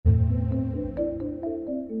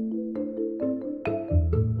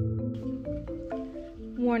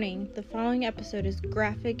Warning, the following episode is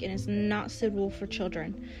graphic and is not suitable for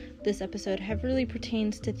children. This episode heavily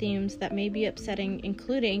pertains to themes that may be upsetting,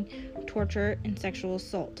 including torture and sexual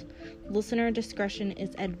assault. Listener discretion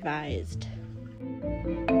is advised.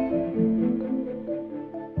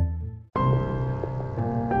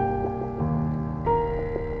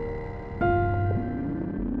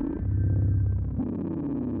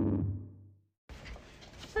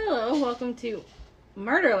 Hello, welcome to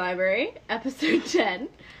Murder Library, episode 10.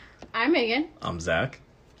 I'm Megan. I'm Zach.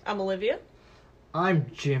 I'm Olivia. I'm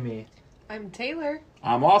Jimmy. I'm Taylor.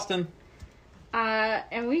 I'm Austin.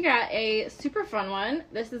 And we got a super fun one.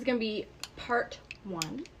 This is going to be part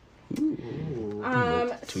 1.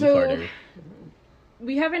 Two-parter.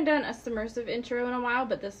 We haven't done a submersive intro in a while,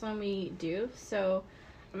 but this one we do. So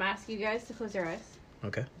I'm going to ask you guys to close your eyes.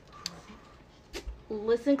 Okay.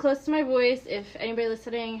 Listen close to my voice. If anybody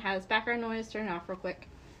listening has background noise, turn it off real quick.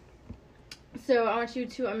 So I want you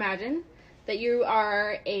to imagine that you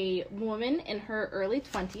are a woman in her early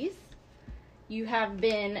 20s. You have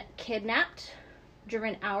been kidnapped,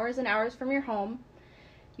 driven hours and hours from your home.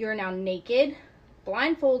 You are now naked,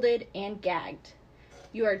 blindfolded, and gagged.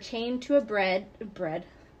 You are chained to a bed,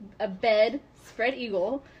 spread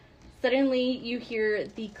eagle. Suddenly you hear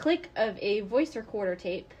the click of a voice recorder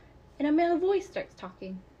tape, and a male voice starts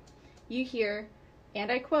talking. You hear,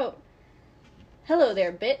 and I quote, "Hello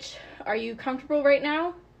there, bitch. Are you comfortable right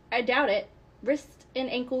now? I doubt it. Wrists and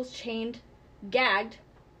ankles chained, gagged,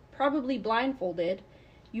 probably blindfolded.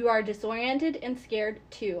 You are disoriented and scared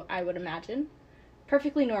too, I would imagine.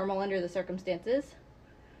 Perfectly normal under the circumstances.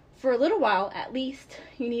 For a little while, at least,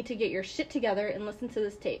 you need to get your shit together and listen to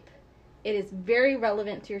this tape. It is very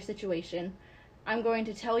relevant to your situation. I'm going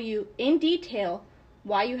to tell you in detail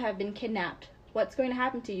why you have been kidnapped, what's going to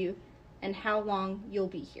happen to you, and how long you'll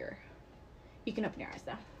be here." You can open your eyes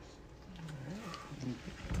now.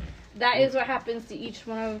 That is what happens to each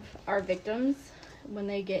one of our victims when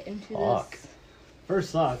they get into this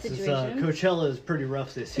First thoughts, situation. Coachella is pretty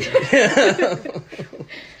rough this year.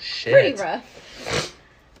 Shit. Pretty rough.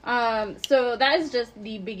 So that is just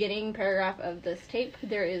the beginning paragraph of this tape.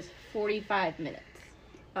 There is 45 minutes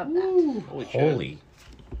of that. Holy.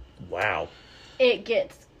 Wow. It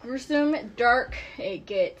gets gruesome, dark, it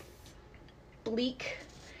gets bleak.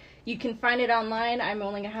 You can find it online. I'm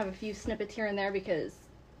only going to have a few snippets here and there because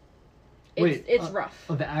it's rough.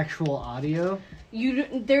 Of the actual audio?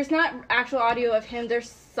 There's not actual audio of him. There's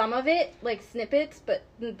some of it, like snippets, but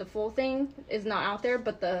the full thing is not out there,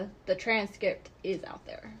 but the transcript is out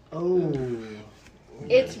there. Oh.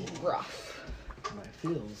 It's rough. My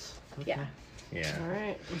feels. Okay. Yeah. All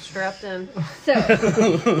right, I'm strapped in. So,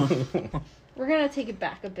 we're going to take it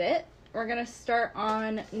back a bit. We're going to start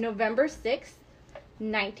on November 6th,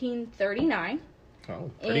 1939.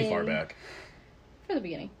 Oh, pretty far back. For the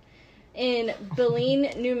beginning. In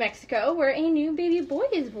Belen, New Mexico, where a new baby boy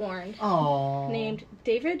is born. Aww. Named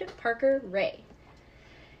David Parker Ray.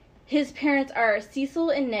 His parents are Cecil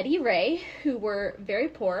and Nettie Ray, who were very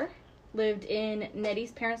poor, lived in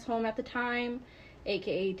Nettie's parents' home at the time,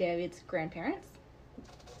 aka David's grandparents.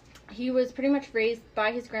 He was pretty much raised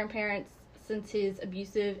by his grandparents since his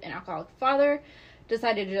abusive and alcoholic father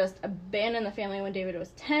decided to just abandon the family when David was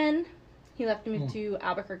 10. He left to move to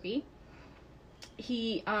Albuquerque.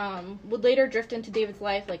 He would later drift into David's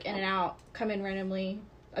life, like in and out, come in randomly,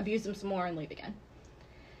 abuse him some more, and leave again.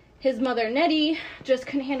 His mother, Nettie, just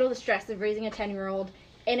couldn't handle the stress of raising a 10-year-old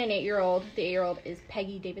and an 8-year-old. The 8-year-old is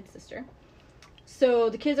Peggy, David's sister. So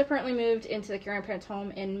the kids are currently moved into the grandparents'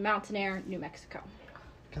 home in Mountain Air, New Mexico.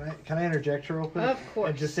 Can I interject real quick? Of course.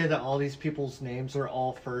 And just say that all these people's names are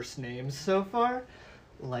all first names so far.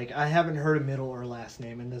 Like, I haven't heard a middle or last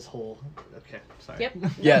name in this whole... Okay, sorry. Yep.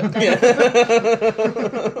 Yeah.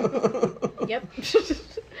 Yep.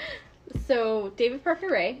 So, David Parker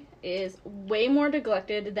Ray is way more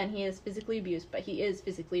neglected than he is physically abused, but he is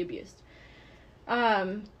physically abused.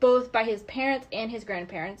 Both by his parents and his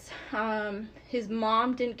grandparents. His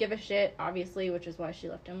mom didn't give a shit, obviously, which is why she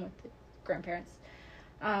left him with the grandparents.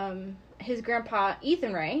 His grandpa,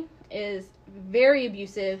 Ethan Ray, is very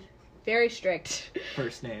abusive, very strict.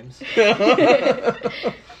 First names.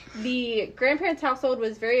 The grandparents' household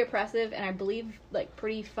was very oppressive and I believe, like,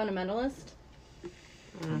 pretty fundamentalist.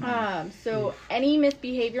 So any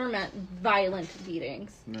misbehavior meant violent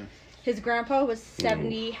beatings. His grandpa was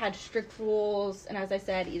 70, had strict rules, and as I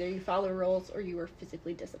said, either you follow rules or you were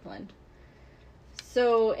physically disciplined.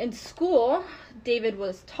 So in school, David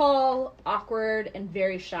was tall, awkward, and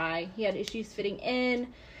very shy. He had issues fitting in,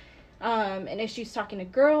 and issues talking to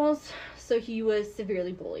girls, so he was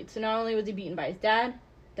severely bullied. So not only was he beaten by his dad,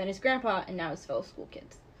 then his grandpa, and now his fellow school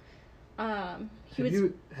kids.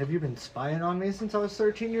 Have you been spying on me since I was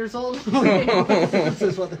 13 years old? This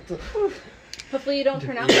is what Hopefully you don't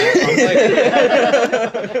turn out that.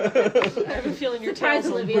 I have a feeling your Surprise,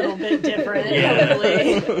 tale's a Olivia. little bit different. Yeah.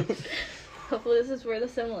 Hopefully. Hopefully this is where the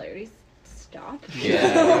similarities stop.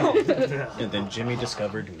 Yeah. And then Jimmy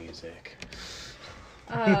discovered music.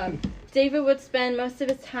 David would spend most of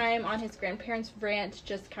his time on his grandparents' ranch,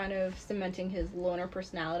 just kind of cementing his loner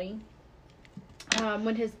personality.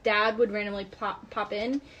 When his dad would randomly pop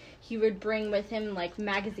in, he would bring with him like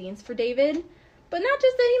magazines for David, but not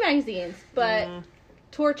just any magazines, but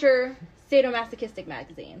torture, sadomasochistic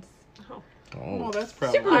magazines. Oh, that's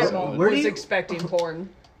probably I normal. was expecting porn.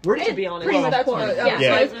 To be honest, Pretty much that's porn. what- Yeah,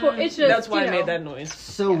 Yeah. it's just, that's why you I know. made that noise.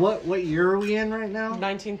 So what year are we in right now?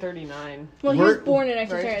 1939. Well, he was born in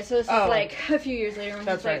 1930, so this is Oh. like a few years later. When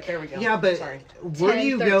That's he's right. like, There we go. Yeah, but Sorry. where do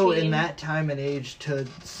you go 13. in that time and age to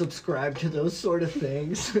subscribe to those sort of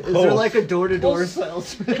things? Is there like a door-to-door Well,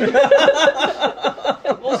 salesman?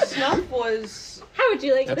 Well, snuff was how would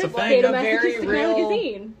you like That's a this thing. A very sadomasochistic real-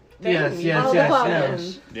 magazine? Yes, thing. yes, Oh, yes, wow.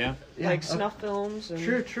 yes. Yeah. Yeah, like okay. snuff films.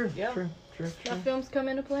 And, True. Yeah. Now films come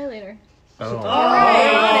into play later. Oh.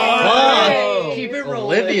 Alright. Keep it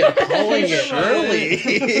rolling. Olivia calling Keep it early.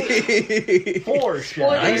 For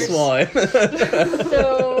sure. Nice one.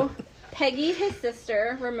 So, Peggy, his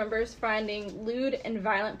sister, remembers finding lewd and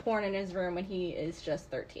violent porn in his room when he is just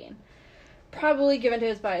 13. Probably given to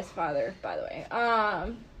us by his father, by the way.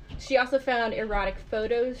 She also found erotic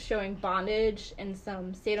photos showing bondage and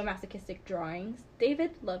some sadomasochistic drawings. David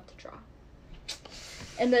loved to draw.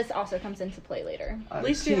 And this also comes into play later. At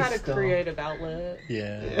least you had a creative outlet.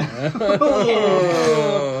 Yeah.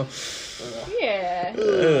 Yeah.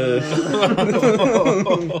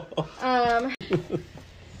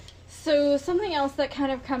 So something else that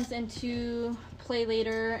kind of comes into play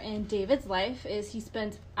later in David's life is he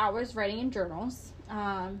spent hours writing in journals.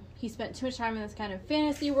 He spent too much time in this kind of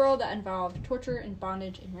fantasy world that involved torture and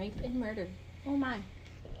bondage and rape and murder. Oh my.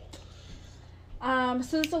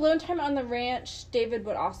 So this alone time on the ranch, David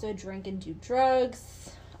would also drink and do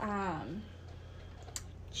drugs.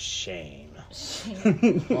 Shame.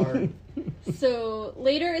 Hard. So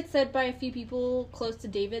later it's said by a few people close to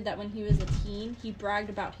David that when he was a teen, he bragged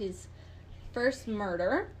about his first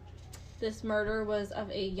murder. This murder was of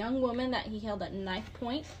a young woman that he held at knife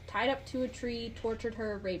point, tied up to a tree, tortured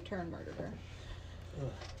her, raped her, and murdered her.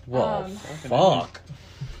 Well, fuck.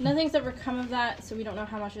 Nothing's ever come of that, so we don't know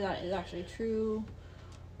how much of that is actually true,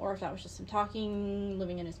 or if that was just him talking,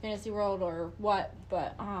 living in his fantasy world, or what,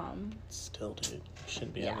 but, Still, dude. You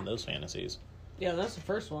shouldn't be Yeah. having those fantasies. Yeah, that's the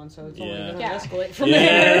first one, so it's only Yeah. going to Yeah. escalate from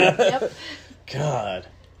there. Yep. God.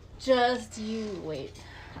 Just you wait.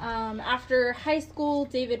 After high school,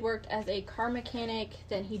 David worked as a car mechanic,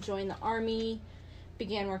 then he joined the army,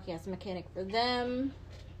 began working as a mechanic for them.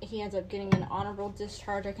 He ends up getting an honorable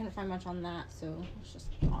discharge. I couldn't find much on that, so it's just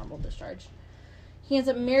an honorable discharge. He ends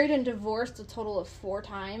up married and divorced a total of 4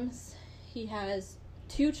 times. He has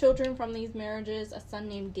 2 children from these marriages, a son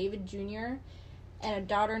named David Jr., and a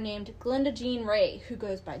daughter named Glenda Jean Ray, who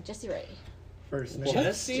goes by Jessie Ray. First name.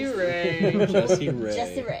 Jesse Ray. Jesse Ray.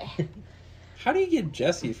 Jessie Ray. How do you get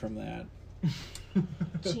Jesse from that?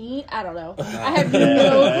 Jean? I don't know. I have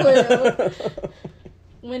no clue.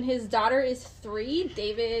 When his daughter is 3,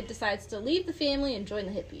 David decides to leave the family and join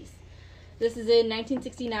the hippies. This is in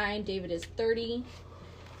 1969. David is 30.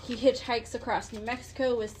 He hitchhikes across New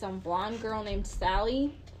Mexico with some blonde girl named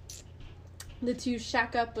Sally. The two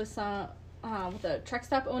shack up with a truck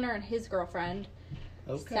stop owner and his girlfriend.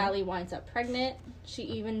 Okay. Sally winds up pregnant. She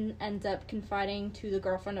even ends up confiding to the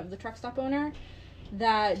girlfriend of the truck stop owner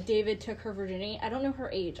that David took her virginity. I don't know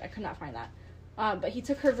her age. I could not find that. But he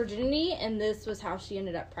took her virginity, and this was how she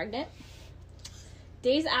ended up pregnant.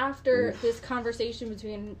 Days after this conversation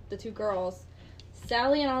between the 2 girls,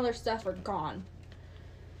 Sally and all their stuff are gone.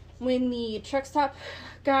 When the truck stop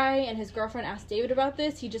guy and his girlfriend asked David about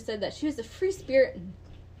this, he just said that she was a free spirit, and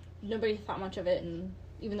nobody thought much of it, and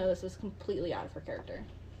even though this was completely out of her character.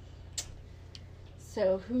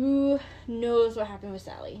 So, who knows what happened with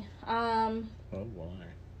Sally? Oh, boy.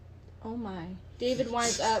 Oh my. David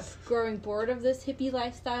winds up growing bored of this hippie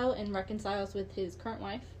lifestyle and reconciles with his current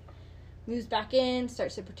wife. Moves back in,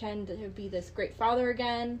 starts to pretend to be this great father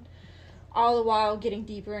again. All the while getting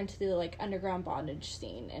deeper into the, like, underground bondage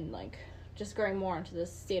scene and, like, just growing more into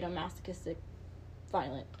this sadomasochistic,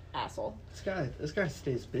 violent asshole. This guy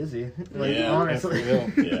stays busy. Like, Yeah, honestly.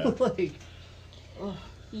 for real. Yeah. Like,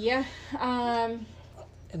 Yeah. And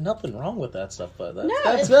nothing wrong with that stuff, but No,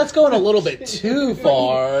 that's going a little bit too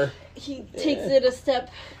far. He takes it a step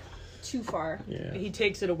too far. Yeah. He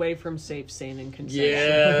takes it away from safe, sane, and consensual.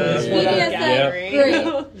 Yeah. That's what I'm Yes, gathering.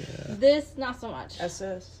 great. This, not so much.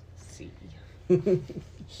 SSC.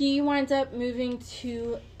 He winds up moving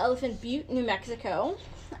to Elephant Butte, New Mexico,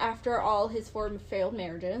 after all his 4 failed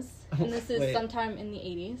marriages. And this is Wait. sometime in the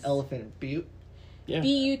 80s. Elephant Butte. Yeah.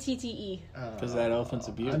 Butte. Because that elephant's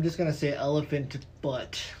a beaut. I'm just gonna say elephant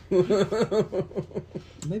butt.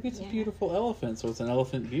 Maybe it's a beautiful elephant, so it's an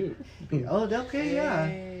elephant butte. Oh, okay, yeah.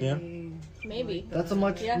 Yeah. Maybe. That's a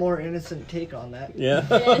much Yeah. more innocent take on that. Yeah.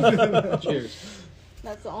 Yes. Cheers.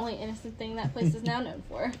 That's the only innocent thing that place is now known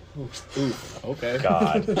for. Ooh, okay.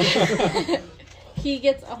 God. He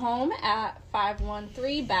gets a home at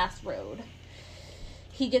 513 Bass Road.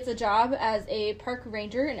 He gets a job as a park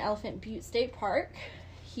ranger in Elephant Butte State Park.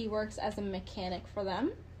 He works as a mechanic for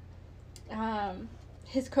them.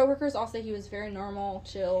 His coworkers all say he was very normal,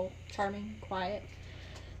 chill, charming, quiet.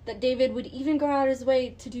 That David would even go out of his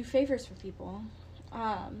way to do favors for people.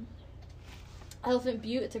 Elephant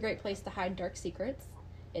Butte, it's a great place to hide dark secrets.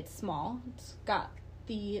 It's small. It's got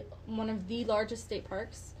one of the largest state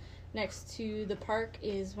parks. Next to the park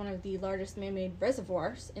is one of the largest man-made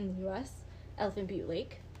reservoirs in the U.S., Elephant Butte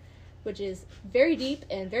Lake, which is very deep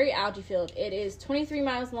and very algae-filled. It is 23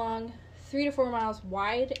 miles long, 3 to 4 miles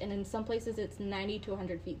wide, and in some places it's 90 to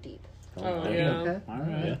 100 feet deep. Oh, damn. yeah. Okay. All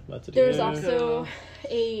right. Yeah, that's a There's deal. also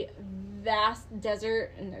a vast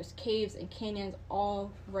desert, and there's caves and canyons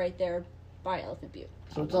all right there by Elephant Butte.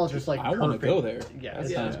 So it's all just like I want to perfect. go there. Yeah, That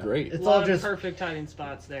it's, sounds Yeah. great. it's A lot all of just perfect hiding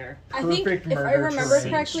spots there. I think, Perfect if I murder remember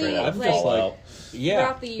terrain. correctly, Straight up. I'm just like, like, yeah.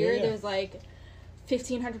 throughout the year, Yeah. there's like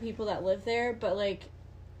 1,500 people that live there, but like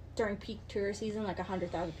during peak tour season, like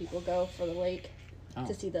 100,000 people go for the lake Oh.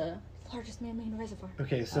 to see the largest man-made reservoir.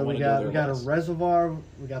 Okay, I so wanna we go there got a less. reservoir,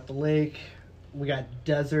 we got the lake, we got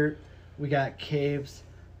desert, we got caves.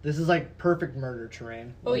 This is like perfect murder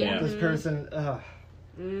terrain. Oh, Like, yeah. This person,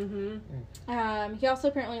 Mm-hmm. He also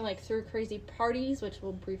apparently like threw crazy parties, which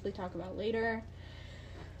we'll briefly talk about later.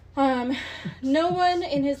 No one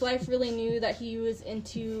in his life really knew that he was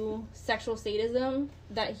into sexual sadism,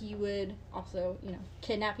 that he would also,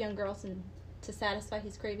 kidnap young girls and to satisfy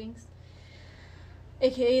his cravings.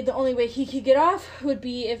 AKA, the only way he could get off would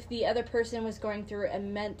be if the other person was going through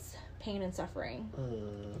immense pain and suffering.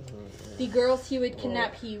 The girls he would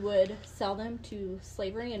kidnap, he would sell them to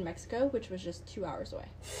slavery in Mexico, which was just 2 hours away.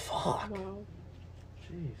 Fuck. Wow.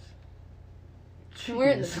 jeez. And we're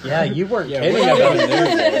in the Yeah, you weren't Yeah, kidding we're about not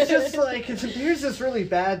it. It's just like, here's this really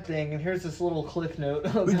bad thing, and here's this little cliff note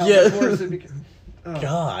of how Yeah. worse it becomes.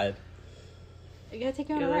 God. You gotta take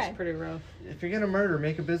him on Yeah, a that's ride. pretty rough. If you're gonna murder,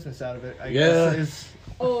 make a business out of it. I Yeah. guess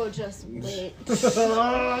Oh, just wait.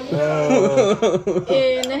 Oh.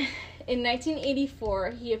 In 1984,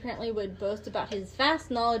 he apparently would boast about his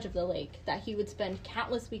vast knowledge of the lake, that he would spend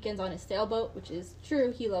countless weekends on his sailboat, which is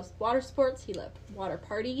true. He loves water sports, he loves water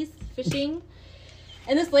parties, fishing.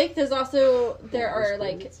 In this lake, there are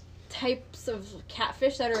like types of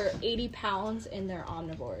catfish that are 80 pounds and they're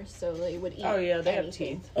omnivores, so they would eat Oh, yeah, they have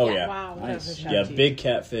anything. teeth. Oh, yeah. Wow. Nice. catfish have Yeah, teeth. big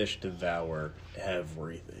catfish devour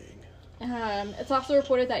everything. It's also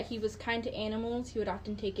reported that he was kind to animals. He would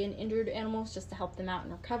often take in injured animals just to help them out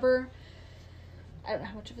and recover. I don't know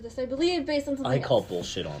how much of this I believe based on something I call else.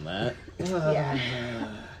 bullshit on that. Yeah.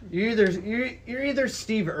 You're either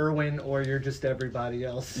Steve Irwin or you're just everybody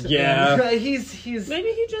else. Yeah. he's Maybe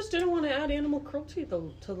he just didn't want to add animal cruelty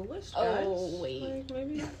to the list, guys. Oh, wait. Like,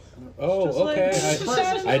 maybe. Oh, Just like- okay. just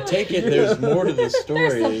add I it on. take it there's more to the There's something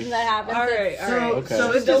story. that happens. All right, all right. Okay.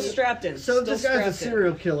 So if Still this, strapped in. so if Still this guy's a strapped in.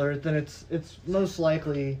 serial killer, then it's most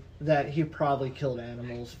likely that he probably killed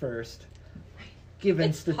animals first.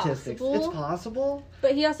 Given It's statistics, possible. it's possible.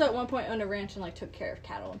 But he also at one point owned a ranch and like took care of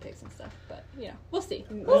cattle and pigs and stuff. But we'll see.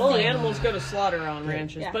 Well, animals go to slaughter on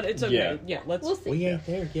ranches, Yeah. but it's okay. Yeah. Yeah, let's. We'll see. We ain't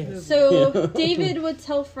there yet. So David would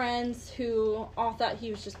tell friends who all thought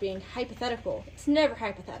he was just being hypothetical. It's never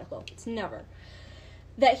hypothetical. It's never.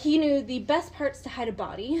 That he knew the best parts to hide a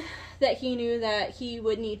body. That he knew that he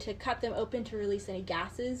would need to cut them open to release any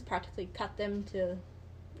gases. Practically cut them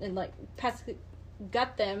practically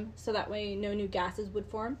gut them so that way no new gases would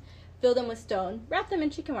form. Fill them with stone. Wrap them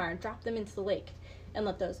in chicken wire and drop them into the lake. And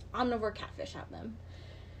let those omnivore catfish have them.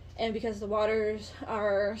 And because the waters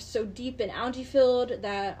are so deep and algae filled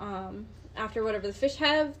that after whatever the fish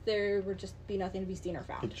have, there would just be nothing to be seen or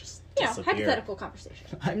found. It just Hypothetical conversation.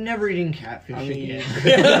 I'm never eating catfish I mean- again.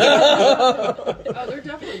 Oh, they're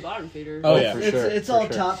definitely bottom feeders. Oh, yeah. For It's, sure, it's for all sure.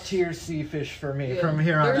 top tier sea fish for me Yeah. from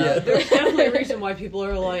here on There- out. There's definitely a reason why people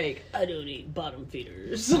are like, I don't eat bottom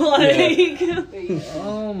feeders. Like,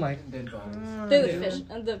 Oh my Dead bodies. They're the fish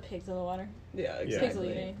and the pigs in the water. yeah, Pigs will exactly.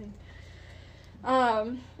 eat anything.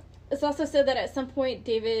 It's also said that at some point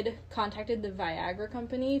David contacted the Viagra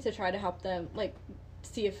company to try to help them, like,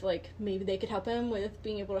 see if, like, maybe they could help him with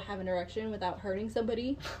being able to have an erection without hurting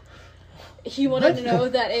somebody. He wanted to know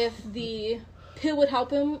that if the pill would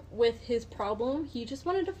help him with his problem. He just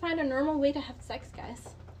wanted to find a normal way to have sex,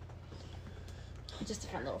 guys. Just a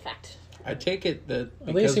fun little fact. I take it that At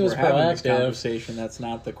least because he was we're having this proactive. conversation, that's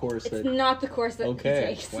not the course It's that... not the course that he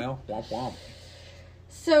Okay, takes. well, womp womp.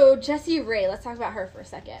 So, Jessie Ray, let's talk about her for a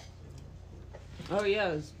second. Oh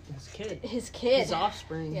yeah, his kid. His kid. His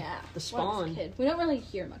offspring. Yeah. The Well, spawn. his kid. We don't really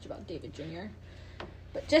hear much about David Jr.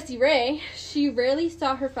 But Jessie Ray, she rarely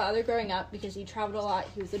saw her father growing up because he traveled a lot.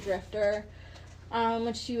 He was a drifter.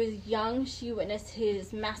 When she was young, she witnessed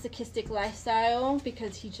his masochistic lifestyle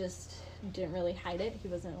because he just didn't really hide it. He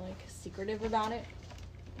wasn't, like, secretive about it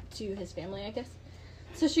to his family, I guess.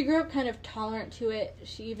 So she grew up kind of tolerant to it.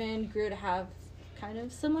 She even grew to have kind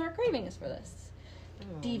of similar cravings for this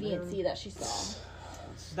deviancy that she saw.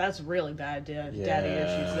 That's really bad daddy Yeah.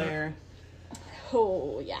 issues there.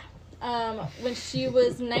 Oh, yeah. When she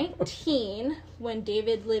was 19, when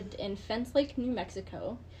David lived in Fence Lake, New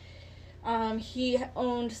Mexico, he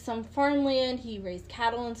owned some farmland. He raised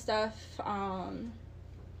cattle and stuff.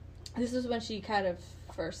 This is when she kind of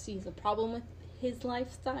first sees a problem with his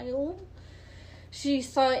lifestyle. She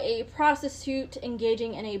saw a prostitute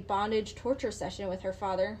engaging in a bondage torture session with her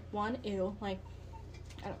father. One, ew, like,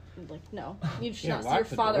 I don't, like, no. You should Yeah, not see lock your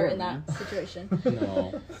the father door, in man. that situation.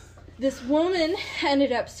 No. This woman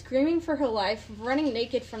ended up screaming for her life, running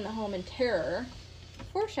naked from the home in terror.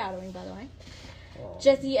 Foreshadowing, by the way.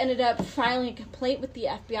 Jessie ended up filing a complaint with the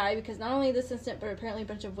FBI because not only this incident, but apparently a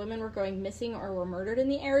bunch of women were going missing or were murdered in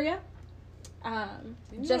the area.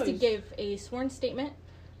 Jessie gave a sworn statement.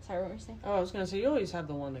 Sorry, what were you saying? Oh, I was gonna say, you always have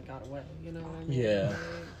the one that got away, you know what I mean? Yeah.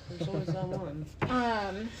 Like, there's always that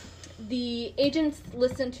one. The agents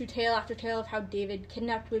listened to tale after tale of how David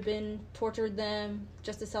kidnapped women, tortured them,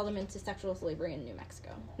 just to sell them into sexual slavery in New Mexico.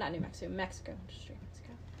 Not New Mexico, Mexico. Just straight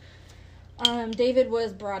Mexico. David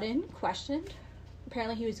was brought in, questioned.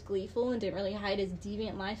 Apparently he was gleeful and didn't really hide his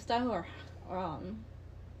deviant lifestyle or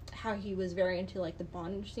how he was very into, like, the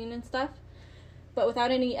bondage scene and stuff. But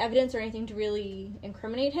without any evidence or anything to really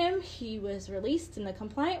incriminate him, he was released and the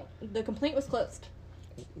complaint was closed.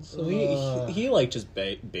 So he like just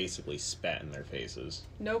basically spat in their faces.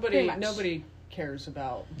 Nobody much. cares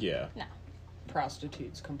about Yeah.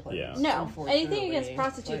 prostitutes' complaints. Yeah. No, anything unfortunately. against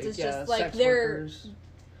prostitutes is just, like, sex they're- workers.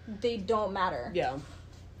 They don't matter. Yeah.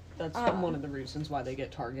 That's one of the reasons why they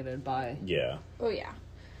get targeted by Yeah. Oh, yeah.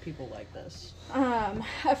 people like this.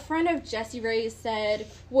 A friend of Jessie Ray's said,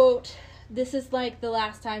 quote, "This is like the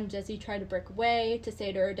last time Jessie tried to break away to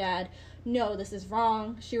say to her dad, 'No, this is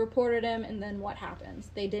wrong.' She reported him, and then what happens?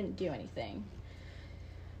 They didn't do anything."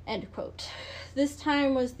 End quote. This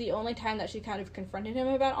time was the only time that she kind of confronted him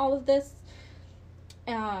about all of this.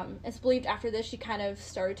 It's believed after this she kind of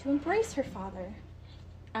started to embrace her father,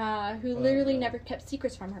 who literally never kept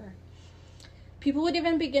secrets from her. People would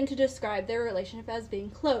even begin to describe their relationship as being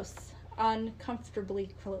close, uncomfortably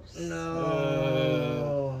close.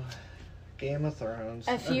 No. Game of Thrones.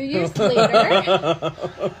 A few years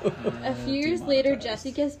later,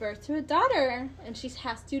 Jessie gives birth to a daughter, and she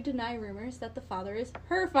has to deny rumors that the father is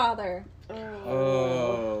her father.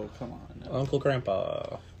 Oh, come on. No. Uncle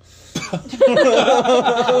Grandpa.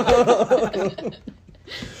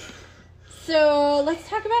 So let's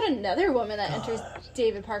talk about another woman that enters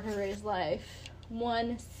David Parker Ray's life.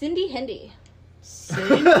 One, Cindy Hendy.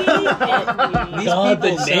 Cindy Henry. God, the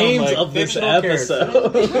people sound names like of this fictional characters.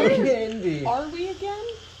 episode. Indy. Are we again?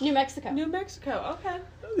 New Mexico. New Mexico. Okay.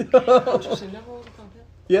 Interesting. Never would have thought that.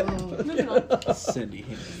 Yep. Moving on. Cindy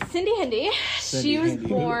Henry. Cindy Hendy. Cindy She was Hendy.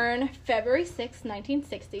 born February 6,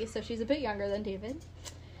 1960, so she's a bit younger than David.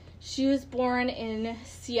 She was born in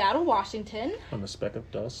Seattle, Washington. On a speck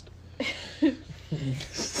of dust.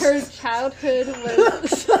 Her childhood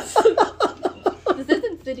was... This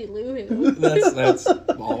isn't Cindy Lou Who. That's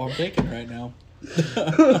all I'm thinking right now.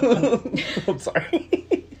 I'm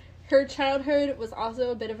sorry. Her childhood was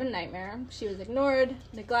also a bit of a nightmare. She was ignored,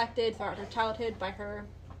 neglected throughout her childhood by her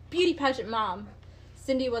beauty pageant mom.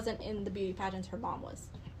 Cindy wasn't in the beauty pageants, her mom was.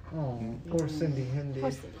 Oh, poor Cindy Hendy.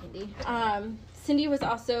 Poor Cindy Hendy. Cindy was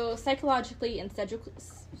also psychologically and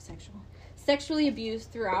sexually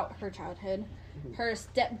abused throughout her childhood. Her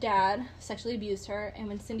stepdad sexually abused her, and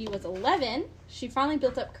when Cindy was 11, she finally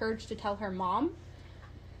built up courage to tell her mom.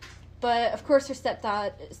 But, of course, her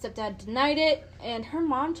stepdad denied it, and her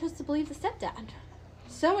mom chose to believe the stepdad.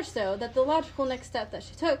 So much so that the logical next step that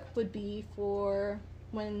she took would be for,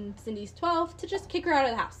 when Cindy's 12, to just kick her out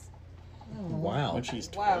of the house. Wow. When she's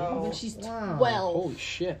 12. Wow. When she's Wow. 12. Holy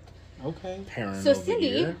shit. Okay. Parent So of the Cindy,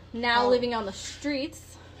 year. now living on the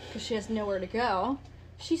streets, because she has nowhere to go,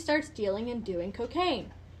 she starts dealing and doing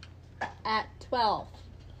cocaine at 12.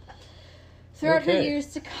 Throughout her Okay. years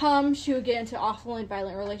to come, she would get into awful and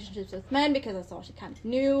violent relationships with men because that's all she kind of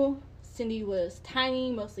knew. Cindy was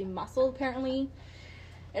tiny, mostly muscle, apparently.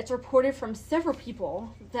 It's reported from several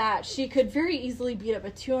people that she could very easily beat up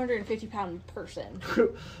a 250-pound person.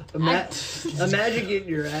 Imagine getting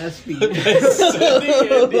your ass beat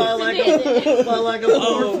Cindy by like a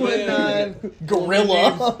 4'9"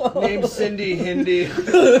 gorilla named Cindy Hindi.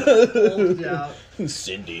 Holds out.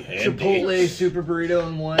 Cindy Handy. Chipotle super burrito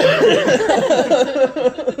in one.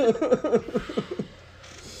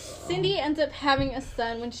 Cindy ends up having a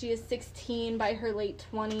son when she is 16 by her late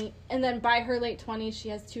 20s, and then by her late 20s she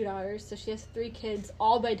has 2 daughters, so she has 3 kids,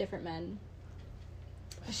 all by different men.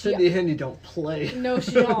 Cindy Hindi don't play. No,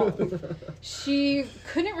 she don't. She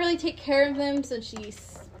couldn't really take care of them, so she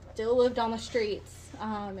still lived on the streets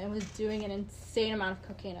and was doing an insane amount of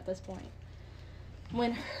cocaine at this point.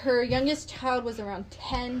 When her youngest child was around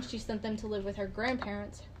 10, she sent them to live with her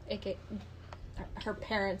grandparents, aka her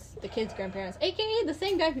parents, the kids' grandparents, aka the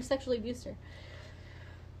same guy who sexually abused her.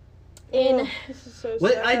 This is so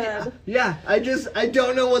sad. I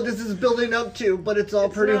don't know what this is building up to, but it's all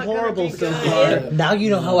pretty not gonna horrible be so good. far. Now you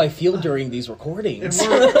know how I feel during these recordings.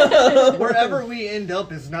 And wherever we end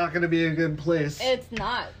up is not going to be a good place. It's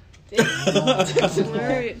not.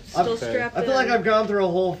 Alright, still strapped I feel like I've gone through a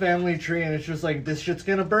whole family tree, and it's just like, this shit's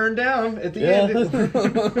going to burn down at the end.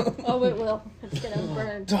 Oh, it will. It's gonna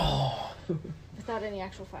burn. Without any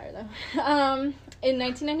actual fire, though. In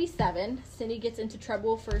 1997, Cindy gets into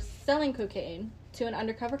trouble for selling cocaine to an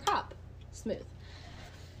undercover cop, Smooth.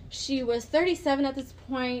 She was 37 at this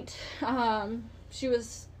point. She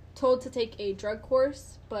was told to take a drug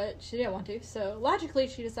course, but she didn't want to, so logically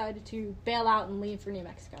she decided to bail out and leave for New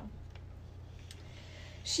Mexico.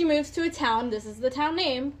 She moves to a town, this is the town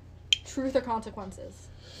name, Truth or Consequences.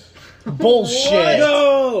 Bullshit.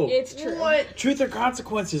 No! It's true. What? Truth or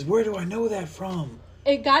Consequences? Where do I know that from?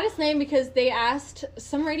 It got its name because they asked,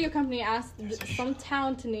 some radio company asked some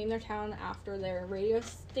town to name their town after their radio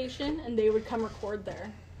station, and they would come record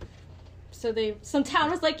there. So some town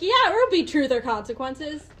was like, yeah, it'll be Truth or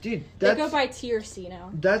Consequences. Dude, They go by T or C now.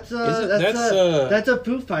 That's a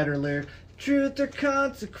Foo Fighter lyric. Truth or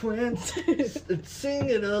consequence. Sing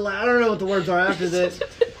it aloud. I don't know what the words are after this.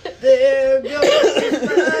 There goes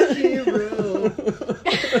my hero.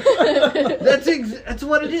 That's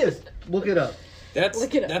what it is. Look it up.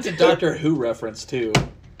 Look it up. That's a Doctor Who reference too.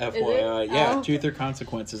 FYI. it? Yeah, Oh. Truth or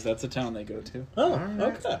Consequences. That's the town they go to. Oh,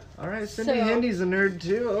 Alright. okay. All right, Cindy So- Hindy's a nerd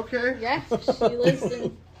too. Okay. Yeah, she lives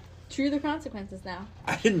in Truth or Consequences now.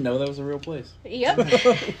 I didn't know that was a real place.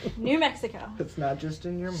 Yep. New Mexico. It's not just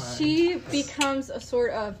in your mind. She becomes a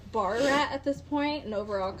sort of bar rat at this point, an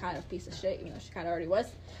overall kind of piece of shit, even though she kind of already was.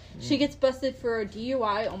 She gets busted for a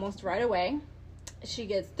DUI almost right away. She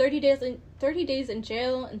gets 30 days in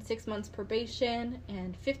jail and 6 months probation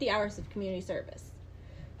and 50 hours of community service.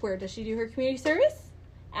 Where does she do her community service?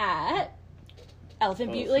 At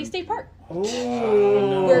Elephant Butte Lake State Park,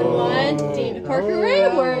 Oh. where one David Parker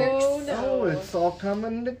Ray works. Oh, it's all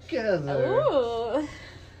coming together. Ooh.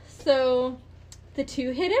 So the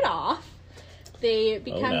two hit it off. They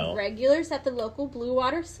become no. regulars at the local Blue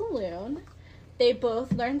Water Saloon. They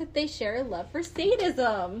both learn that they share a love for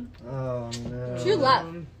sadism. Oh no. True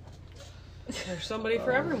love. There's somebody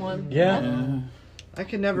for everyone. Yeah. I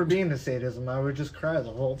could never be into sadism. I would just cry the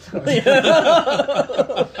whole time.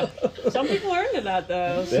 Some people are into that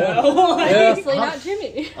though. So Yeah. Obviously not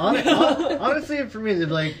Jimmy. Honestly, for me, they'd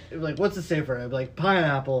be like, what's the safe word? I'd be like,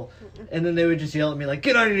 pineapple. And then they would just yell at me like,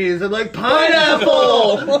 get on your knees. I'd be like,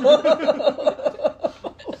 pineapple!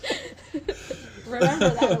 Remember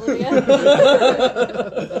that, Olivia.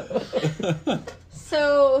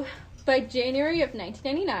 So, by January of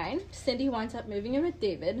 1999, Cindy winds up moving in with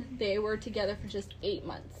David. They were together for just 8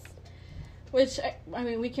 months. Which, I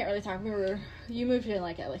mean, we can't really talk. You moved in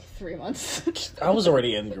at 3 months. I was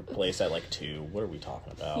already in your place at 2. What are we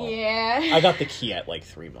talking about? Yeah. I got the key at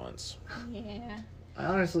 3 months. Yeah. I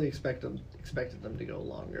honestly expected them to go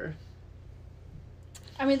longer.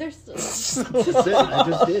 I mean, there's still... That's it. I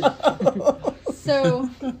just did. So,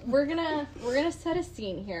 we're gonna set a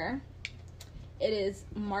scene here. It is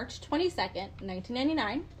March 22nd,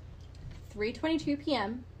 1999, 3:22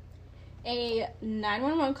 p.m. A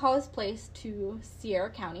 911 call is placed to Sierra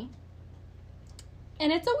County.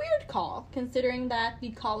 And it's a weird call, considering that the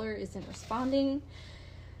caller isn't responding.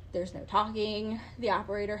 There's no talking. The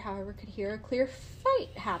operator, however, could hear a clear fight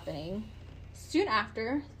happening. Soon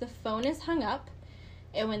after, the phone is hung up,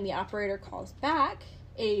 and when the operator calls back,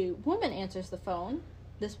 A woman answers the phone.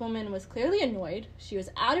 This woman was clearly annoyed. She was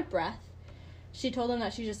out of breath. She told them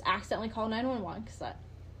that she just accidentally called 911 because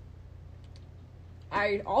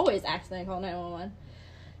I always accidentally call 911.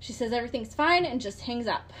 She says everything's fine and just hangs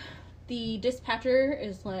up. The dispatcher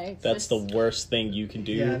is like... That's the worst thing you can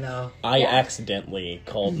do. Yeah, no. I accidentally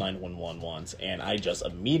called 911 once, and I just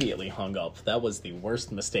immediately hung up. That was the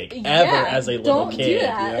worst mistake ever as a little don't kid. Do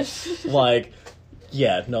that.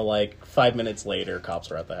 Yeah. Like, 5 minutes later, cops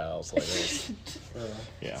were at the house. Like, it was,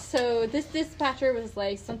 yeah. So this dispatcher was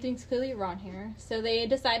like, something's clearly wrong here. So they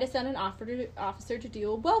decided to send an officer to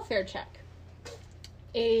do a welfare check.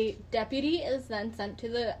 A deputy is then sent to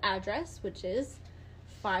the address, which is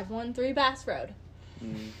 513 Bass Road.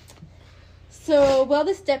 So while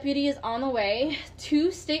this deputy is on the way,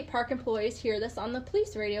 2 state park employees hear this on the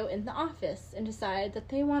police radio in the office and decide that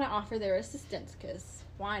they want to offer their assistance, because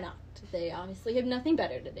why not? They obviously have nothing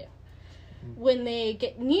better to do. When they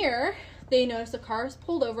get near, they notice a car is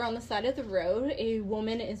pulled over on the side of the road. A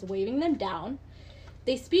woman is waving them down.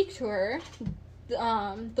 They speak to her.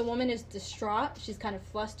 The woman is distraught. She's kind of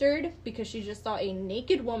flustered because she just saw a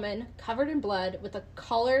naked woman covered in blood with a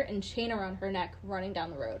collar and chain around her neck running down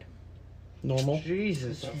the road. Normal?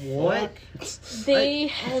 Jesus, what?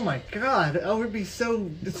 Oh my god, I would be so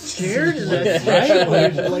scared of that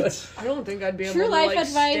situation. I don't think I'd be able True to life advice,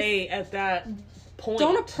 stay at that point.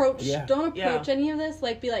 Don't approach any of this.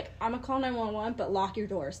 Like, be like, I'm gonna call 911, but lock your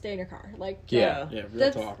door. Stay in your car. Like,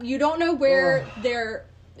 real talk. You don't know where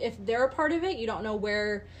if they're a part of it. You don't know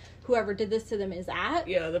where whoever did this to them is at.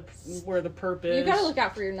 Yeah, where the purpose. You gotta look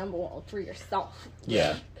out for your number one, for yourself.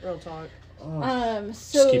 Yeah. Real talk. So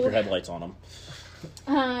just keep your headlights on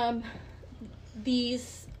them.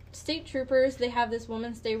 These state troopers, they have this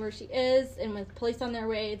woman stay where she is, and with police on their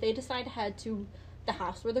way, they decide to head to the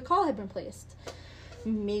house where the call had been placed.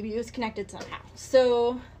 Maybe it was connected somehow.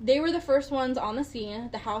 So they were the first ones on the scene.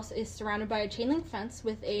 The house is surrounded by a chain link fence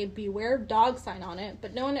with a beware dog sign on it,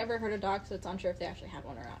 but no one ever heard a dog, so it's unsure if they actually have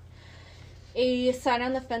one or not. A sign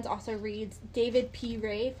on the fence also reads David P.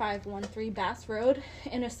 Ray, 513 Bass Road,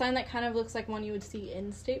 and a sign that kind of looks like one you would see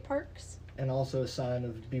in state parks. And also a sign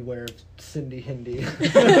of beware of Cindy Hindi.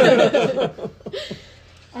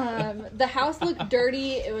 The house looked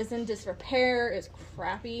dirty. It was in disrepair. It was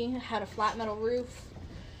crappy. It had a flat metal roof.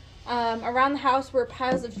 Around the house were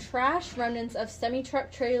piles of trash, remnants of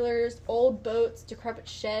semi-truck trailers, old boats, decrepit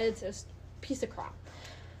sheds. It was a piece of crap.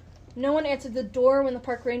 No one answered the door when the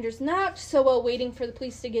park rangers knocked, so while waiting for the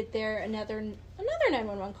police to get there, another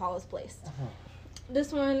 911 call is placed.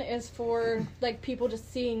 This one is for, like, people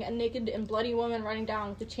just seeing a naked and bloody woman running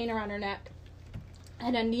down with a chain around her neck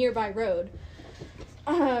at a nearby road.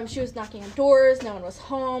 She was knocking on doors. No one was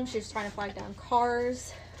home. She was trying to flag down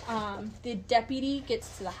cars. The deputy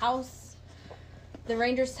gets to the house. The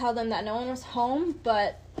rangers tell them that no one was home,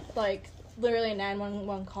 but, like, literally a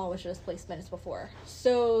 911 call was just placed minutes before.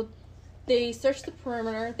 So they searched the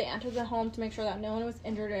perimeter. They entered the home to make sure that no one was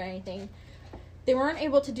injured or anything. They weren't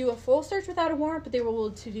able to do a full search without a warrant, but they were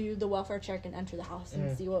able to do the welfare check and enter the house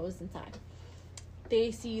and see what was inside.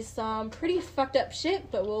 They see some pretty fucked up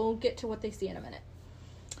shit, but we'll get to what they see in a minute.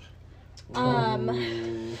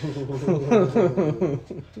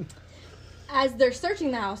 As they're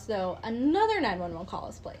searching the house, though, another 911 call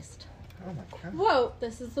is placed. Oh my god. Quote,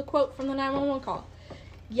 this is the quote from the 911 call.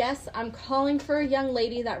 Yes, I'm calling for a young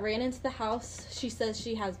lady that ran into the house. She says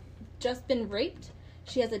she has just been raped.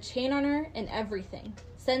 She has a chain on her and everything.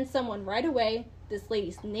 Send someone right away. This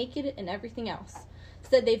lady's naked and everything else.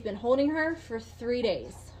 Said they've been holding her for 3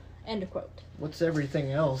 days. End of quote. What's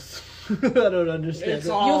everything else? I don't understand. It's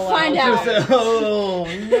all You'll find out. Oh,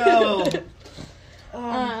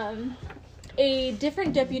 no. A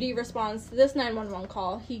different deputy responds to this 911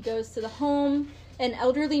 call. He goes to the home. An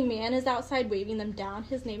elderly man is outside waving them down.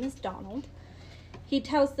 His name is Donald. He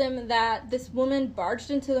tells them that this woman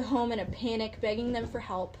barged into the home in a panic, begging them for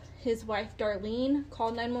help. His wife, Darlene,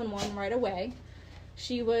 called 911 right away.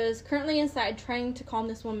 She was currently inside trying to calm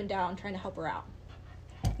this woman down, trying to help her out.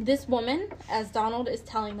 This woman, as Donald is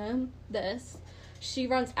telling them this, she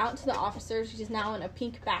runs out to the officer. She's now in a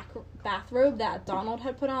pink bathrobe that Donald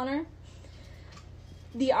had put on her.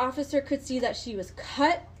 The officer could see that she was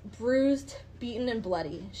cut, bruised, beaten, and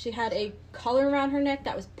bloody. She had a collar around her neck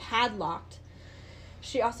that was padlocked.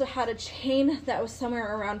 She also had a chain that was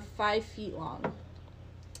somewhere around 5 feet long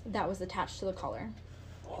that was attached to the collar.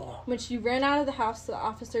 When she ran out of the house to the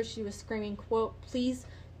officer, she was screaming, quote, "Please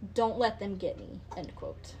don't let them get me," end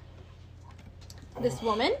quote. This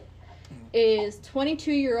woman is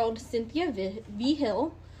 22-year-old Cynthia V.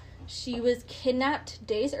 Hill. She was kidnapped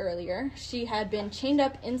days earlier. She had been chained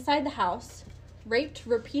up inside the house. raped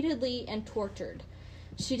repeatedly, and tortured.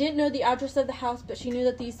 She didn't know the address of the house, but she knew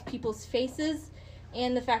that these people's faces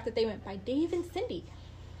and the fact that they went by Dave and Cindy.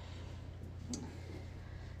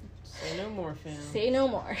 Say no more, fam. Say no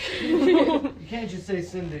more. You can't just say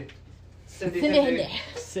Cindy. Cindy Hindi.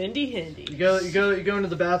 Cindy Hindi. You go into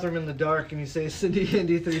the bathroom in the dark and you say Cindy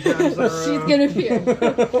Hindi 3 times in a row. She's gonna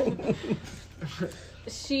appear.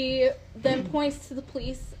 She then points to the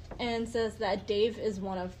police and says that Dave is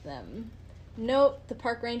one of them. Note, the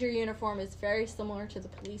park ranger uniform is very similar to the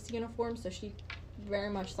police uniform, so she very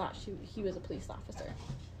much thought he was a police officer.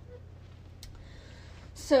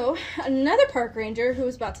 So, another park ranger who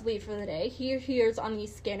was about to leave for the day, he hears on the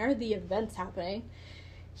scanner the events happening.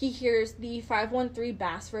 He hears the 513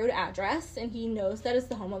 Bass Road address, and he knows that is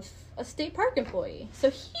the home of a state park employee. So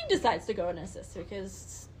he decides to go and assist,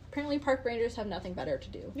 because apparently park rangers have nothing better to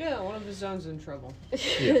do. Yeah, one of his zones in trouble.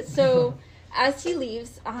 So, as he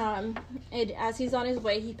leaves, and as he's on his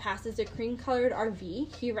way, he passes a cream-colored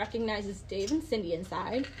RV. He recognizes Dave and Cindy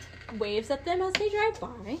inside, waves at them as they drive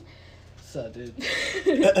by. So, dude.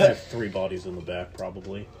 I have 3 bodies in the back,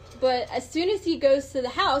 probably. But as soon as he goes to the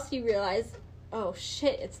house, he realizes, oh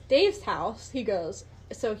shit, it's Dave's house. He goes,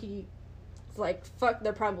 so he's like, fuck,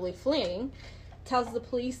 they're probably fleeing. Tells the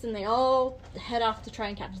police, and they all head off to try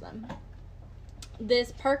and catch them.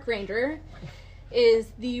 This park ranger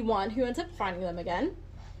is the one who ends up finding them again.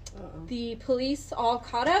 Uh-oh. The police all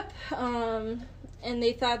caught up, and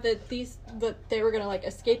they thought that they were gonna like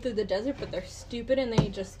escape through the desert, but they're stupid, and they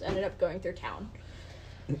just ended up going through town.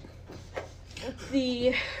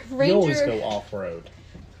 The ranger. You always go off road.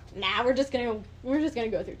 Nah, we're just gonna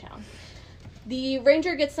go through town. The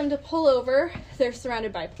ranger gets them to pull over. They're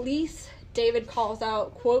surrounded by police. David calls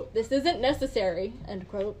out, quote, "This isn't necessary," end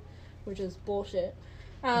quote, which is bullshit.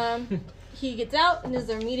 He gets out and is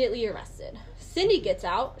immediately arrested. Cindy gets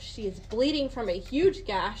out. She is bleeding from a huge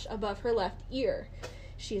gash above her left ear.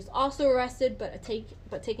 She is also arrested, but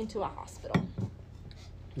taken to a hospital.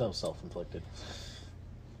 No, self-inflicted.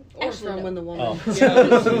 Or Actually, from no. when the woman... Oh.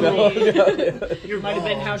 It might have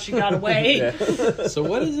been how she got away. Yeah. So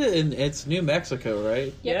what is it? It's New Mexico,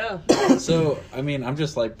 right? Yeah. So, I mean, I'm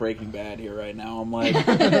just like Breaking Bad here right now. I'm like,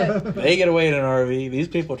 they get away in an RV. These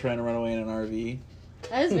people are trying to run away in an RV.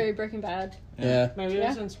 That is very Breaking Bad. Yeah. Maybe it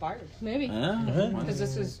was inspired. Maybe. Because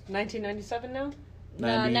this is 1997 now?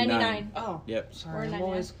 99. Oh. Yep. Sorry, I'm 99.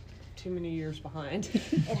 always too many years behind. It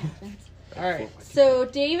happens. Alright. So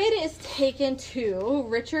David is taken to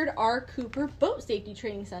Richard R. Cooper Boat Safety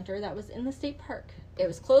Training Center that was in the state park. It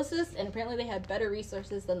was closest, and apparently they had better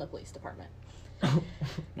resources than the police department.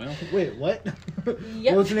 Well, Wait, what?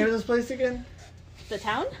 Yep. What's the name of this place again? The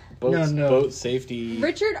town? No. Boat safety.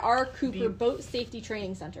 Richard R. Cooper Boat Safety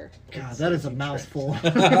Training Center. God, that is a mouthful.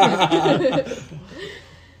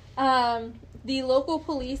 The local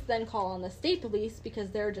police then call on the state police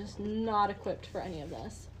because they're just not equipped for any of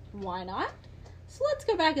this. Why not? So let's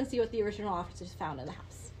go back and see what the original officers found in the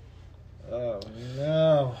house. Oh,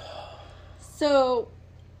 no. So,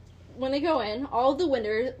 when they go in, all the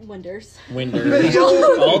winders. Winders.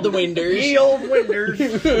 All the winders. Ye old winders.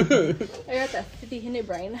 I got that 50 Hindu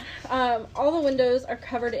brain. All the windows are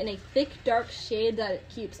covered in a thick, dark shade that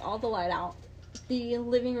keeps all the light out. The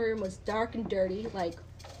living room was dark and dirty, like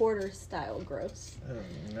hoarder-style gross. Oh,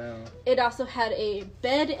 no. It also had a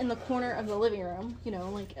bed in the corner of the living room,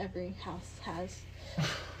 like every house has.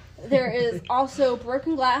 There is also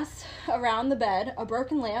broken glass around the bed, a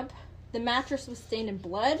broken lamp, the mattress was stained in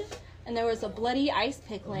blood, and there was a bloody ice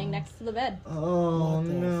pick laying next to the bed. Oh,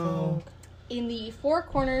 no. In the 4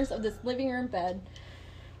 corners of this living room bed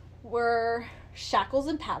were shackles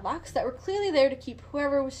and padlocks that were clearly there to keep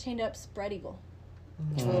whoever was chained up spread eagle.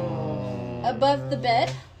 Oh, Above the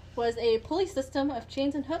bed was a pulley system of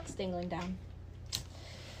chains and hooks dangling down.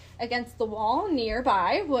 Against the wall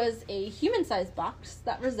nearby was a human-sized box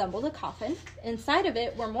that resembled a coffin. Inside of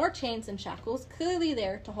it were more chains and shackles, clearly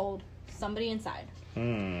there to hold somebody inside.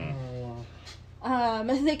 They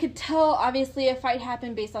could tell, obviously, a fight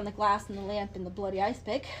happened based on the glass and the lamp and the bloody ice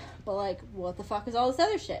pick, but, what the fuck is all this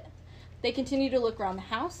other shit? They continue to look around the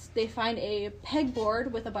house. They find a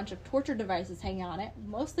pegboard with a bunch of torture devices hanging on it,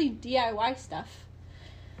 mostly DIY stuff.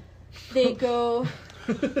 They go...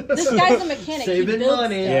 This guy's a mechanic. Saving he builds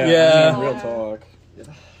money. stuff. Yeah. Real talk.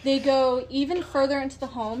 They go even further into the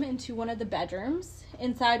home, into one of the bedrooms.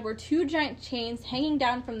 Inside were 2 giant chains hanging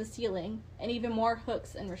down from the ceiling, and even more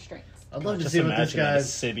hooks and restraints. I'd love to Just see what this imagine that a guy's...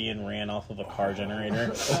 Sibian ran off of a car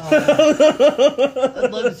generator.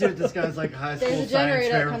 I'd love to see what this guy's high school There's a science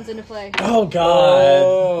generator fair. that comes into play. Oh,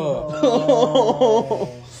 God. Oh.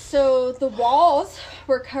 So the walls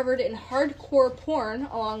were covered in hardcore porn,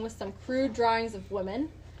 along with some crude drawings of women.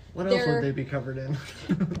 What else would they be covered in?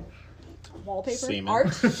 Wallpaper, Semen. art.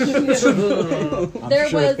 I'm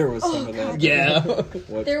sure there was some of that. Yeah.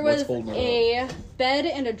 There was a bed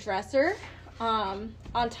and a dresser. On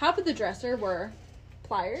top of the dresser were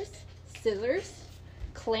pliers, scissors,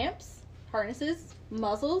 clamps, harnesses,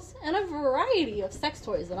 muzzles, and a variety of sex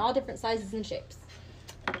toys in all different sizes and shapes.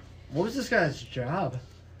 What was this guy's job?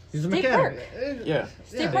 He's a State mechanic. Yeah.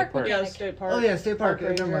 State park Yeah, mechanic. state park. Oh yeah, state park.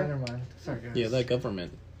 Park Never ranger. mind. Sorry guys. Yeah, that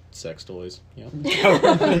government sex toys. Yeah.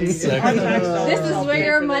 This is where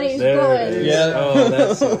your money's There it going. is. Yeah. Oh,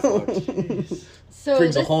 that's so fucked. So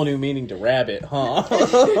Brings a this, whole new meaning to rabbit, huh?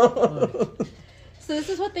 so this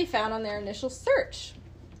is what they found on their initial search.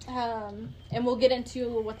 And we'll get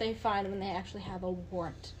into what they find when they actually have a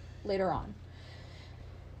warrant later on.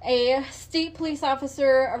 A state police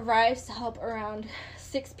officer arrives to help around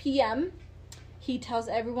 6 p.m. He tells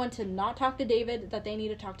everyone to not talk to David, that they need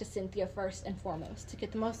to talk to Cynthia first and foremost to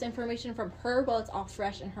get the most information from her while it's all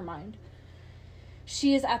fresh in her mind.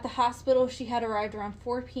 She is at the hospital. She had arrived around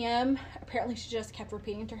 4 p.m. Apparently she just kept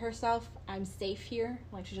repeating to herself, I'm safe here.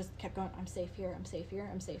 Like she just kept going, I'm safe here, I'm safe here,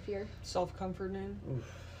 I'm safe here. Self-comforting.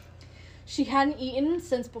 She hadn't eaten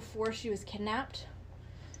since before she was kidnapped.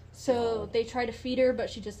 So they tried to feed her, but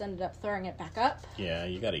she just ended up throwing it back up. Yeah,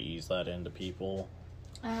 you gotta ease that into people.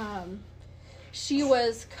 She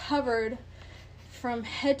was covered from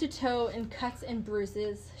head to toe in cuts and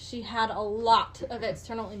bruises. She had a lot of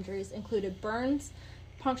external injuries, included burns,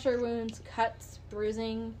 puncture wounds, cuts,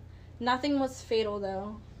 bruising. Nothing was fatal,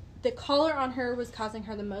 though. The collar on her was causing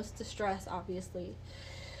her the most distress, obviously.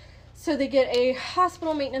 So they get a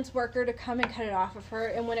hospital maintenance worker to come and cut it off of her,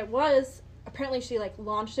 and when it was, apparently she, like,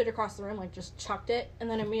 launched it across the room, like, just chucked it, and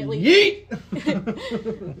then immediately...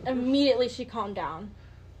 Yeet! immediately she calmed down.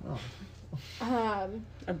 Oh.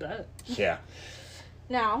 I bet. Yeah.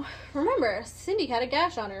 Now, remember, Cindy had a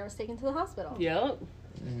gash on her and was taken to the hospital. Yep.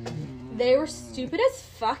 They were stupid as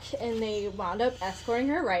fuck, and they wound up escorting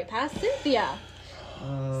her right past Cynthia.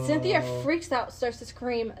 Oh. Cynthia freaks out, starts to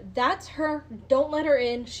scream, that's her, don't let her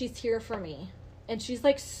in, she's here for me. And she's,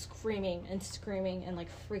 like, screaming, and, like,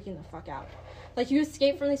 freaking the fuck out. Like, you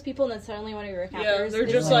escape from these people, and then suddenly one of your Yeah, captors they're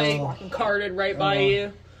is, just, walking like, by. carted right by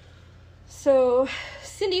you. So,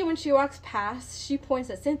 Cindy, when she walks past, she points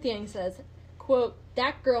at Cynthia and says, quote,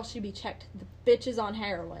 that girl should be checked. The bitch is on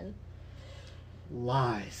heroin.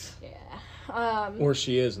 Lies. Yeah. Or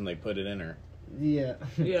she is, and they put it in her. Yeah.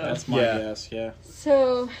 Yeah. That's my Yeah. guess, yeah.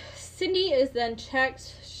 So, Cindy is then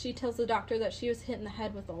checked. She tells the doctor that she was hit in the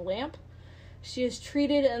head with a lamp. She is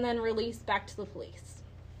treated and then released back to the police.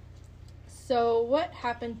 So, what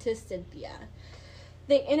happened to Cynthia?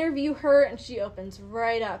 They interview her and she opens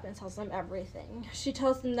right up and tells them everything. She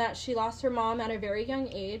tells them that she lost her mom at a very young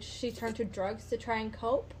age. She turned to drugs to try and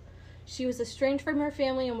cope. She was estranged from her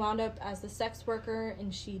family and wound up as a sex worker,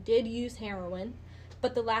 and she did use heroin.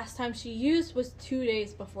 But the last time she used was 2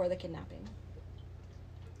 days before the kidnapping.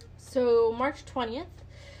 So, March 20th,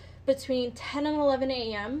 between 10 and 11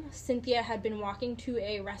 a.m., Cynthia had been walking to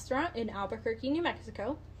a restaurant in Albuquerque, New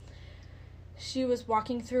Mexico. She was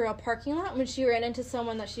walking through a parking lot when she ran into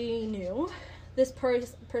someone that she knew. This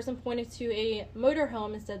person pointed to a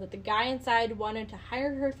motorhome and said that the guy inside wanted to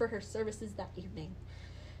hire her for her services that evening.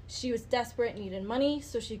 She was desperate and needed money,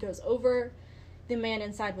 so she goes over. The man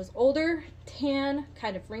inside was older, tan,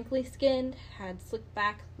 kind of wrinkly skinned, had slicked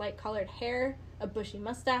back, light-colored hair, a bushy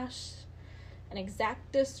mustache, an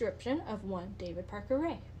exact description of one David Parker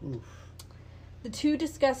Ray. Oof. The two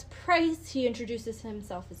discuss price. He introduces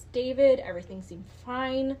himself as David. Everything seemed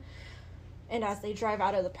fine. And as they drive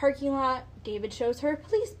out of the parking lot, David shows her a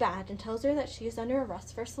police badge and tells her that she is under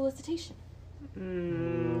arrest for solicitation.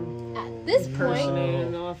 At this point, Impersonating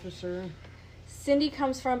an officer. Cindy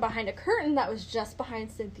comes from behind a curtain that was just behind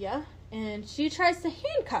Cynthia, and she tries to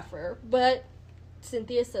handcuff her, but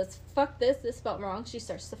Cynthia says, fuck this felt wrong. She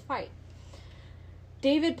starts to fight.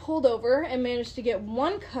 David pulled over and managed to get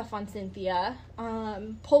one cuff on Cynthia,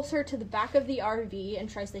 pulls her to the back of the RV and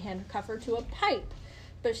tries to handcuff her to a pipe,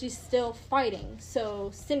 but she's still fighting. So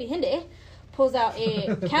Cindy Hindi pulls out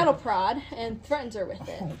a cattle prod and threatens her with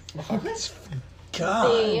it.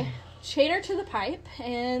 They chain her to the pipe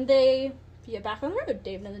and they get back on the road.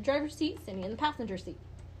 David in the driver's seat, Cindy in the passenger seat.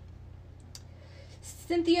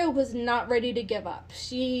 Cynthia was not ready to give up.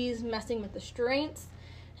 She's messing with the restraints,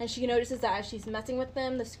 and she notices that as she's messing with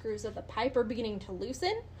them, the screws of the pipe are beginning to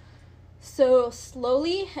loosen. So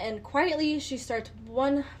slowly and quietly, she starts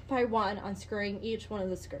one by one unscrewing each one of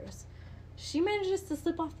the screws. She manages to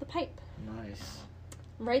slip off the pipe. Nice.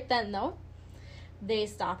 Right then, though, they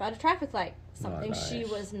stop at a traffic light. something nice. she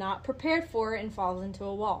was not prepared for, and falls into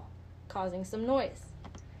a wall, causing some noise.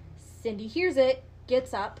 Cindy hears it,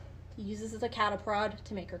 gets up, uses the cattle prod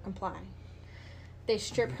to make her comply. They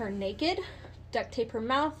strip her naked, duct tape her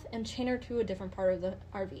mouth, and chain her to a different part of the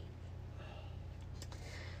RV.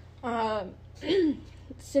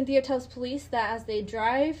 Cynthia tells police that as they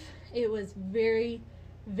drive, it was very,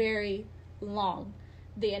 very long.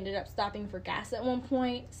 They ended up stopping for gas at one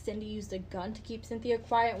point. Cindy used a gun to keep Cynthia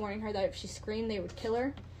quiet, warning her that if she screamed, they would kill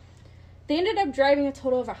her. They ended up driving a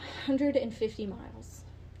total of 150 miles,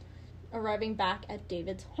 arriving back at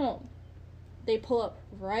David's home. They pull up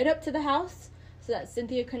right up to the house so that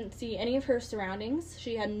Cynthia couldn't see any of her surroundings.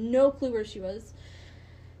 She had no clue where she was.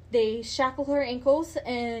 They shackle her ankles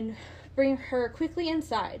and bring her quickly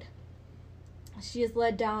inside. She is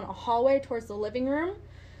led down a hallway towards the living room.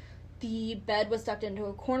 The bed was tucked into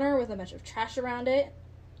a corner with a bunch of trash around it.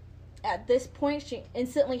 At this point, she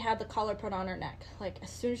instantly had the collar put on her neck. Like, as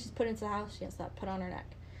soon as she's put into the house, she has that put on her neck.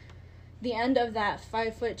 The end of that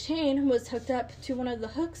 5-foot chain was hooked up to one of the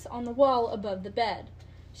hooks on the wall above the bed.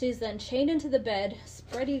 She is then chained into the bed,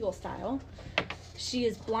 spread eagle style. She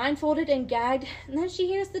is blindfolded and gagged, and then she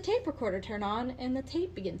hears the tape recorder turn on, and the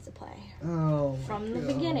tape begins to play. Oh, from the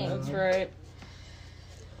beginning. That's right.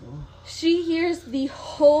 She hears the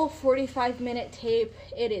whole 45-minute tape.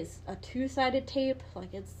 It is a 2-sided tape,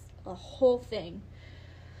 like it's a whole thing.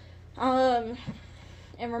 And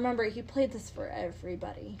remember, he played this for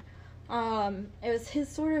everybody. It was his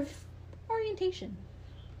sort of orientation.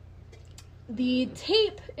 The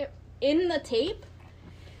tape, in the tape,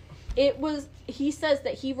 it was, he says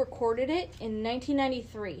that he recorded it in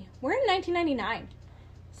 1993. We're in 1999.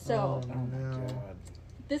 So, Oh my god.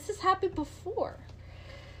 this has happened before.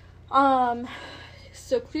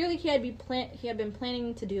 So clearly he had been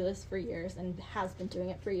planning to do this for years and has been doing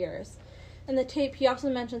it for years. In the tape, he also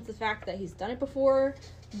mentions the fact that he's done it before,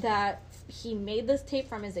 that he made this tape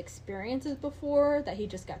from his experiences before, that he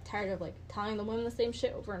just got tired of, like, telling the women the same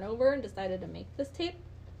shit over and over and decided to make this tape.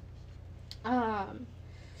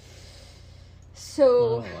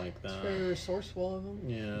 So... I don't like that. Very resourceful of them.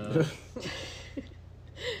 Yeah.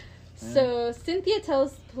 So Cynthia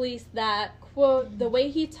tells police that, quote, the way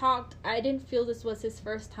he talked, I didn't feel this was his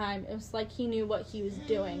first time. It was like he knew what he was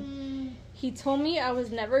doing. He told me I was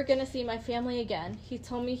never going to see my family again. He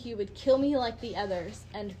told me he would kill me like the others,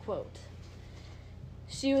 end quote.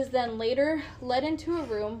 She was then later led into a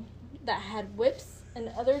room that had whips and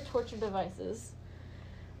other torture devices,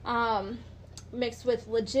 mixed with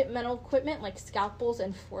legit mental equipment like scalpels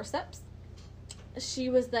and forceps. She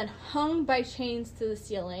was then hung by chains to the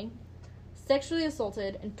ceiling, sexually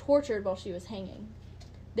assaulted, and tortured while she was hanging.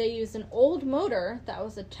 They used an old motor that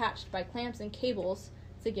was attached by clamps and cables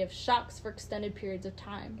to give shocks for extended periods of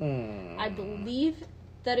time. I believe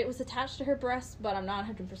that it was attached to her breast, but I'm not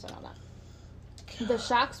 100% on that. The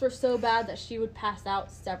shocks were so bad that she would pass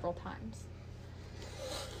out several times.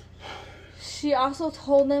 She also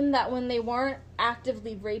told them that when they weren't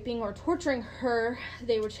actively raping or torturing her,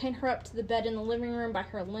 they would chain her up to the bed in the living room by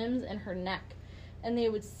her limbs and her neck. And they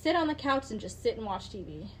would sit on the couch and just sit and watch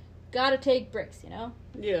TV. Gotta take breaks, you know?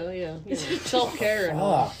 Yeah. Self-care and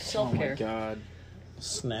all. Fuck. Self-care. Oh my god.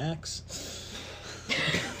 Snacks.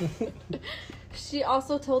 She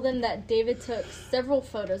also told them that David took several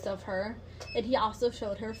photos of her, and he also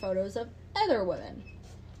showed her photos of other women.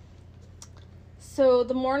 So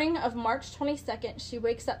the morning of March 22nd, she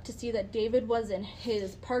wakes up to see that David was in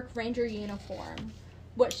his park ranger uniform,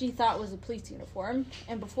 what she thought was a police uniform,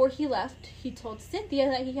 and before he left, he told Cynthia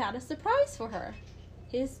that he had a surprise for her,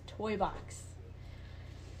 his toy box.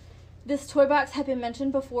 This toy box had been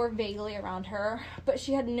mentioned before vaguely around her, but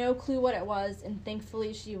she had no clue what it was, and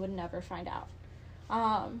thankfully she would never find out.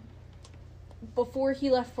 Before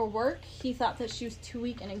he left for work, he thought that she was too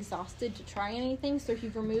weak and exhausted to try anything, so he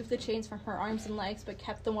removed the chains from her arms and legs, but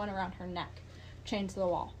kept the one around her neck, chained to the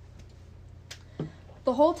wall.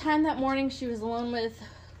 The whole time that morning, she was alone with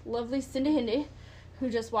lovely Cindy Hindi,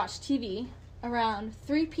 who just watched TV. Around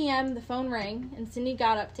 3 p.m., the phone rang, and Cindy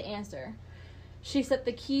got up to answer. She set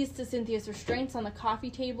the keys to Cynthia's restraints on the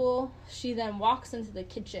coffee table. She then walks into the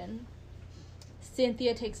kitchen.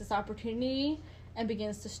 Cynthia takes this opportunity and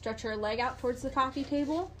begins to stretch her leg out towards the coffee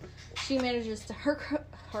table. She manages to hook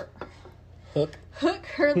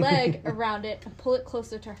her leg around it and pull it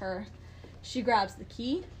closer to her. She grabs the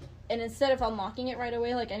key, and instead of unlocking it right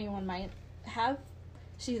away like anyone might have,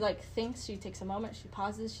 she thinks, she takes a moment, she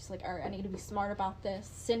pauses, she's like, alright, I need to be smart about this.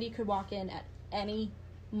 Cindy could walk in at any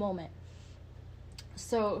moment.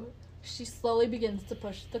 So she slowly begins to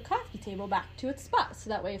push the coffee table back to its spot, so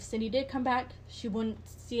that way if Cindy did come back, she wouldn't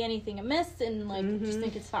see anything amiss and just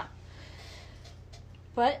think it's fine.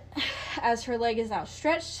 But as her leg is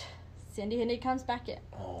outstretched, Cindy Hendy comes back in.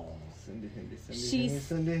 Oh.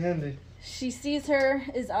 Cindy Hendy. She sees her,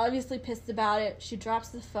 is obviously pissed about it. She drops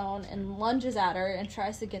the phone and lunges at her and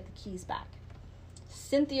tries to get the keys back.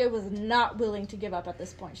 Cynthia was not willing to give up at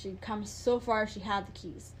this point. She'd come so far, she had the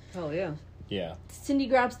keys. Hell yeah. Yeah. Cindy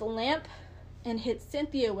grabs the lamp and hits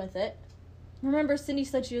Cynthia with it. Remember, Cindy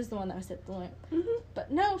said she was the one that was hit the lamp. Mm-hmm.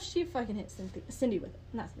 But no, she fucking hit Cindy with it.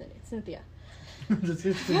 Not Cindy, Cynthia. This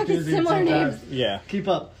gets Fucking confusing similar sometimes. names. Yeah. Keep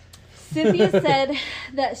up. Cynthia said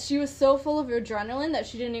that she was so full of adrenaline that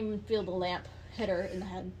she didn't even feel the lamp hit her in the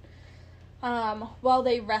head. While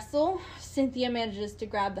they wrestle, Cynthia manages to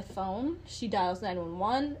grab the phone. She dials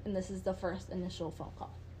 911, and this is the first initial phone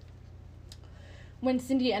call. When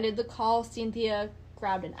Cindy ended the call, Cynthia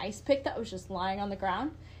grabbed an ice pick that was just lying on the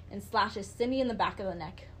ground and slashes Cindy in the back of the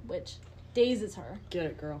neck, which dazes her. Get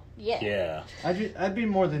it, girl. Yeah. Yeah. I'd be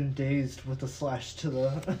more than dazed with a slash to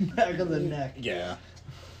the back of the neck. Yeah.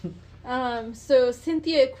 So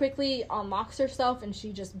Cynthia quickly unlocks herself and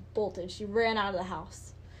she just bolted. She ran out of the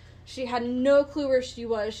house. She had no clue where she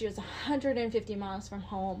was. She was 150 miles from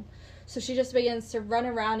home. So she just begins to run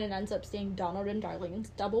around and ends up seeing Donald and Darlene's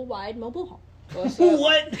double-wide mobile home.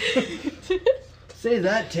 What? Say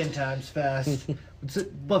that 10 times fast.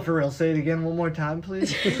 But for real, say it again one more time,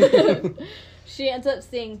 please. She ends up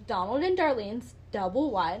seeing Donald and Darlene's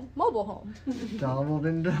double-wide mobile home. Donald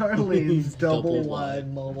and Darlene's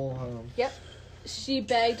double-wide mobile home. Yep. She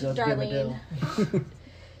begged Just give a Darlene.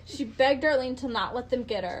 She begged Darlene to not let them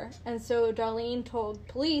get her, and so Darlene told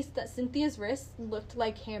police that Cynthia's wrists looked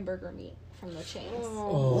like hamburger meat from the chains.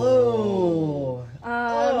 Whoa.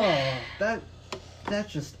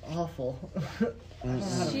 That's just awful. I don't know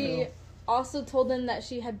how to She feel. also told them that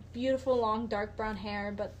she had beautiful long dark brown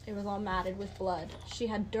hair, but it was all matted with blood. She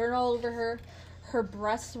had dirt all over her. Her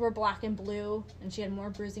breasts were black and blue, and she had more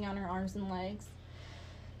bruising on her arms and legs.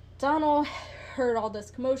 Donald heard all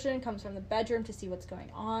this commotion, comes from the bedroom to see what's going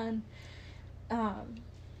on.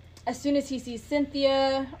 As soon as he sees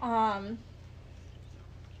Cynthia,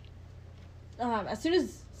 as soon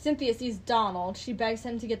as Cynthia sees Donald, she begs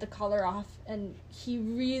him to get the collar off, and he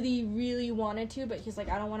really, really wanted to, but he's like,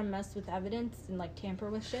 I don't want to mess with evidence and, like, tamper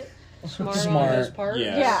with shit. Smart Smart, on his part,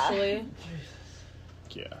 yeah. actually.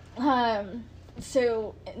 Yeah.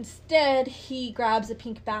 So instead, he grabs a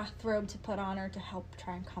pink bathrobe to put on her to help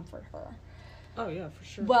try and comfort her. Oh, yeah, for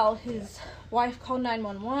sure. Well, his wife called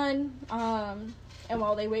 911, and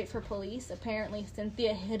while they wait for police, apparently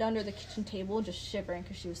Cynthia hid under the kitchen table just shivering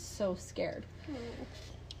because she was so scared.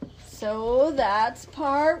 So that's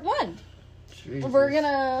part 1. Jesus. We're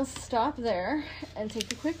gonna stop there and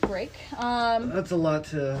take a quick break. That's a lot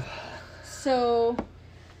to... So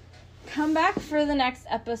come back for the next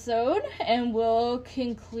episode, and we'll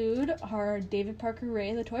conclude our David Parker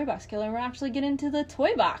Ray, the Toy Box Killer. We're actually get into the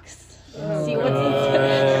toy box. See what's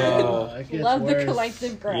inside. it gets Love the worse.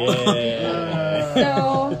 collective growth. Yeah.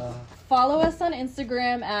 So follow us on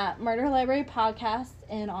Instagram at Murder Library Podcast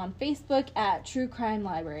and on Facebook at True Crime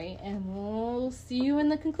Library, and we'll see you in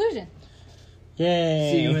the conclusion.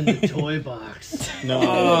 Yay. See you in the toy box. No.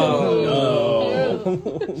 Oh.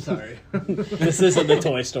 No. Sorry. This isn't the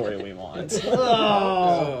Toy Story we want.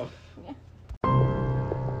 Oh.